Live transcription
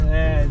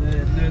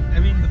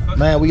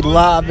Man, we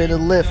live in the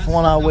lift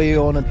on our way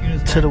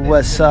to the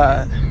west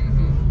side.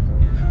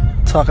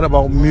 Talking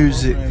about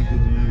music.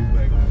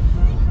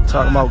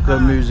 Talking about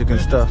good music and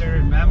stuff.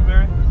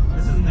 Remember,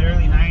 this is in the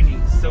early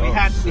 90s. So we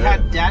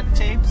had DAT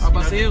tapes. I was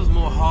about to say it was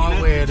more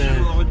hardware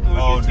than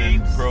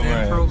tapes.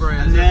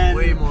 programs. And then,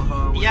 way more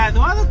hardware. Yeah,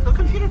 the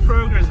computer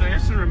programs, I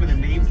just don't remember the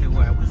names they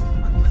were.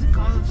 What's it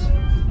called?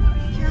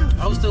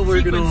 I was still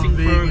working on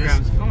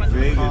Vegas.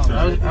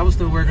 I was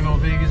still working on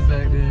Vegas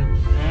back then.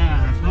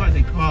 Yeah, I forgot what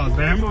they called.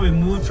 But I remember we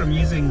moved from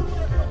using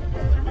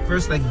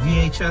first like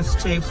VHS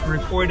tapes for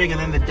recording, and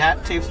then the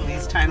DAT tapes with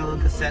these tiny little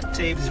cassette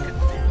tapes you could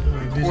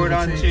record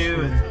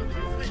onto.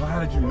 So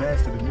how did you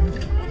master the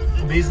music?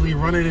 Basically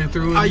running it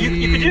through. You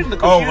could do it in the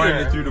computer. Oh,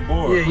 running it through the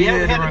board. Yeah, we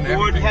had the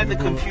board, we had the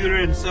computer,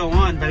 and so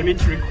on. But I mean,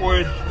 to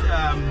record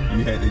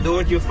the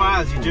audio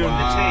files, you do on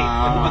the tape,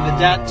 on the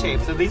DAT tape.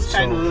 So these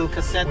tiny little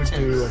cassette tapes. We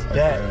do a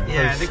DAT.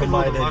 Yeah, they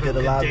somebody can hold that did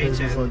a lot of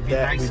business on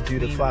DAT. nice, We do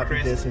the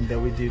floppy disk, and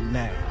then we do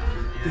now.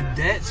 The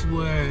DATs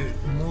were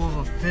more of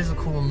a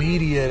physical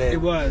media. That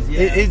it was.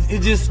 Yeah.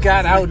 It just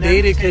got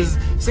outdated because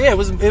it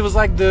was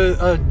like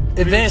the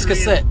advanced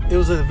cassette. It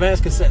was an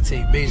advanced cassette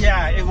tape, basically.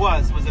 Yeah, it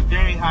was. It was a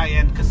very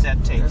high-end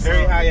cassette tape.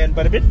 Very high-end,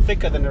 but a bit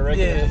thicker than the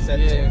regular cassette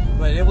tape.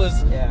 But it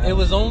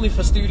was only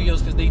for studios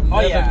because they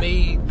never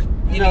made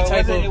any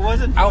type of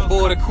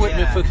outboard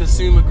equipment for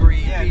consumer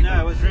grade people.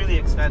 No, it was really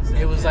expensive.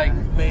 It was like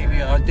maybe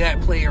a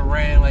DAT player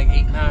ran like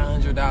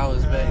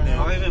 $800-900 back then.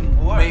 Or even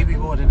more. Maybe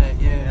more than that,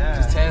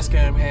 because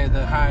Tascam had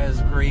the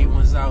highest grade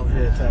ones out.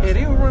 Yeah,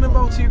 they were running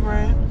about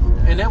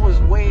 $2,000, and that was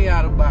way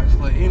out of box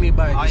for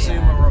anybody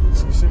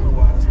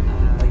consumer-wise.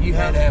 Like you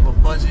had to have a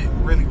budget,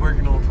 really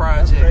working on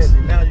projects. That's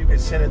crazy. Now you can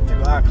send it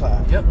through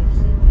iCloud. Yep.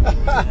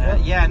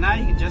 Now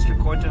you can just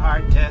record to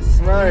hard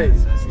disks. Right.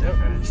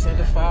 You send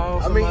a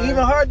file. I mean,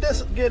 even hard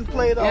disks getting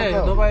played off.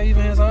 Yeah, nobody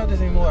even has hard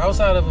disks anymore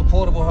outside of a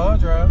portable hard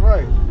drive.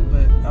 Right.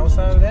 But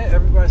outside of that,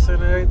 everybody's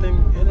sending everything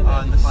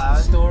on the cloud,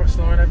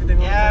 storing everything.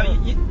 Yeah,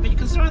 on the cloud. But you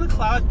can store on the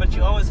cloud, but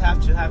you always have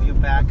to have your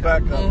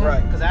backup.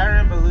 Right? Because I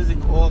remember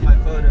losing all my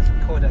photos from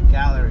Kodak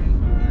Gallery.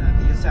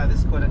 They used to have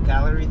this Kodak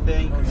Gallery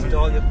thing. You could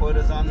store all your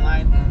photos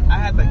online. I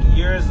had like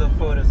years of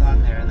photos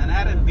on there, and then I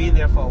hadn't been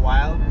there for a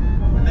while.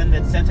 And then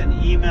they'd sent an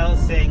email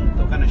saying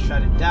they're gonna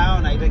shut it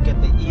down. I didn't get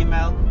the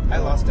email. I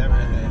lost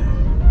everything.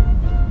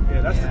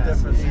 Yeah, that's the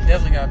difference. You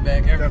definitely got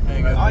back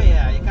everything. Oh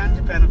yeah, you can't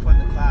depend upon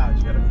the cloud.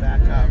 You gotta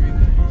back up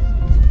everything.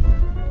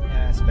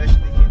 Yeah,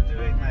 especially if you're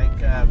doing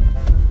like,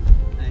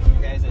 if you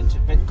guys are into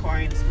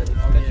bitcoins, but if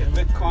you're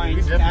Bitcoin,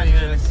 you can't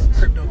just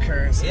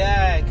cryptocurrency.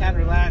 Yeah, you can't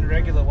rely on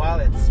regular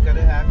wallets. You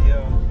gotta have your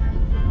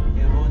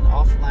own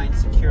offline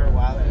secure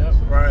wallet.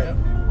 Right.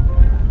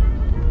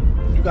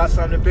 You got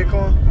something in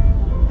Bitcoin?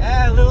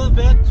 Yeah, a little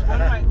bit.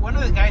 One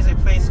of the guys I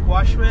play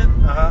squash with,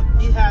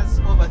 he has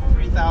over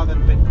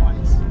 3,000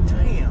 bitcoins.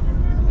 Damn.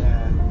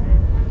 Yeah.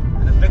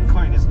 And a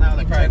bitcoin is now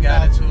like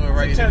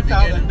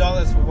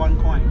 $10,000 for one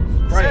coin.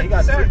 Right.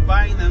 He started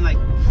buying them like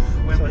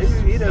when he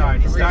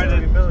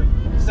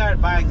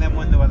started buying them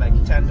when they were like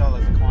 $10 a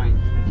coin.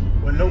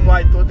 When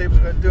nobody thought they was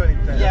gonna do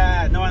anything.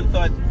 Yeah, no one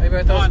thought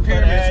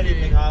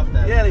anything of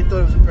them. Yeah, they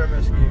thought it was a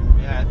pyramid scheme.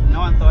 Yeah, no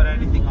one thought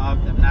anything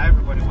of them. Now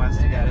everybody wants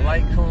to get it.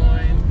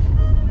 Litecoin.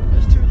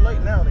 It's too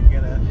late now to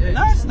get it. Yeah,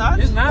 no, it's not.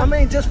 It's not. I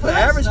mean, just for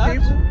average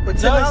people. But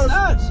 $10. No,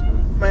 it's not.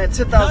 Man,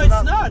 $10,000. No, it's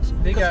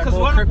not. They got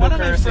more one of my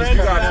cryptocurrencies. friends You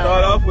gotta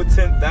start off with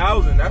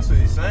 10,000. That's what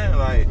he's saying.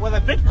 Like, well, a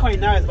Bitcoin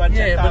now is about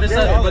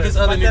 $10,000. but there's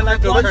other new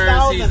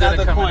cryptocurrencies that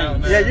are coming out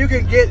now. Yeah, you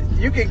can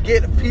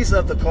get a piece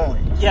of the coin.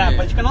 Yeah,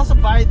 but you can also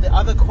buy the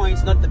other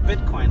coins, not the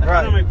Bitcoin. Like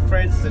one of my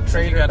friends is a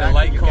trader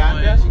back in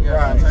Uganda.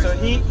 So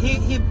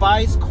he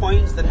buys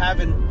coins that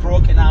haven't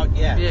broken out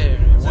yet. Yeah.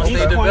 So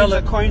these coins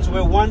are coins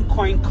where one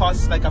coin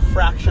costs like a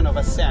fraction of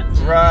a cent.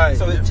 Right.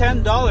 So with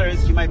 $10,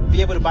 you might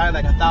be able to buy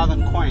like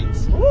 1,000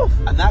 coins. Oof.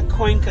 And that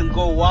coin can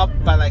go up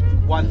by like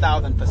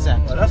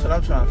 1,000%. Well, that's what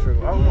I'm trying to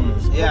figure out.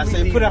 Yeah, so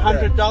you put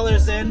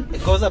 $100 in,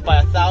 it goes up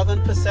by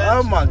 1,000%.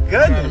 Oh my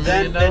goodness.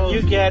 Then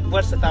you get,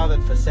 what's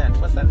 1,000%?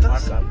 What's that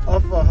markup?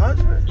 Off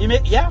 100? You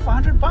make, for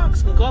 $100,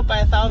 it can go up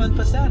by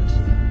 1,000%.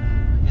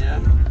 Yeah,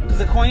 because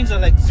the coins are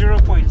like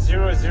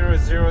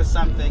 0.000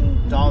 something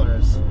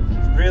dollars,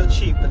 real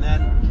cheap, and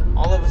then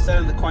all of a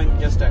sudden the coin can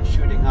just start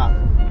shooting up.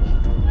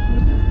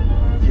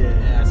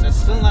 Yeah, so it's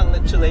still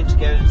not too late to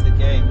get into the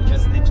game. You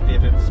just need to be a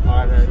bit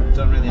smarter. You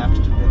don't really have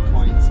to do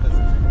bitcoins because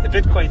the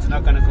bitcoins are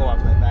not going to go up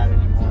like that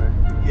anymore.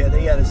 Yeah,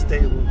 they got to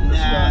stable.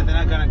 Nah, they're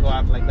not going to go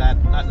up like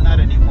that. Not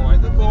anymore.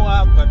 They'll go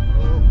up, but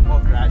more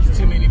gradually.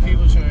 Too many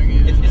people trying to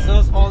get it. It's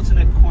those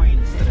alternate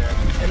coins that are.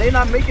 And they're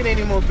not making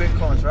any more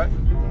bitcoins, right?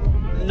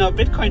 No,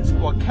 bitcoins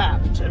were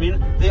capped. I mean,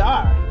 they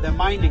are. They're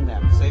mining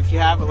them. So if you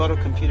have a lot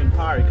of computing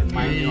power, you can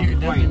mine your own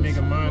coins. Make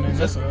a mining.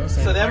 So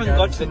they haven't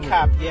got to the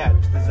cap yet.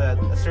 There's a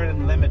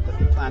certain limit that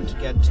they plan to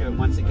get to, and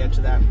once they get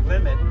to that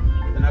limit,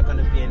 they're not going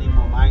to be any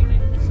more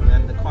mining. So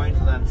then the coins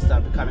will then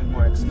start becoming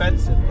more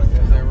expensive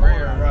because they're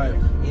rare. Right.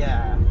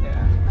 Yeah.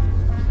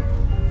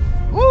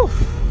 Woo!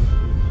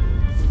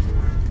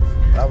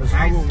 That was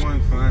I would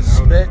want to find out.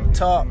 Spit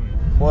Talk,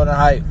 more than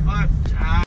hype.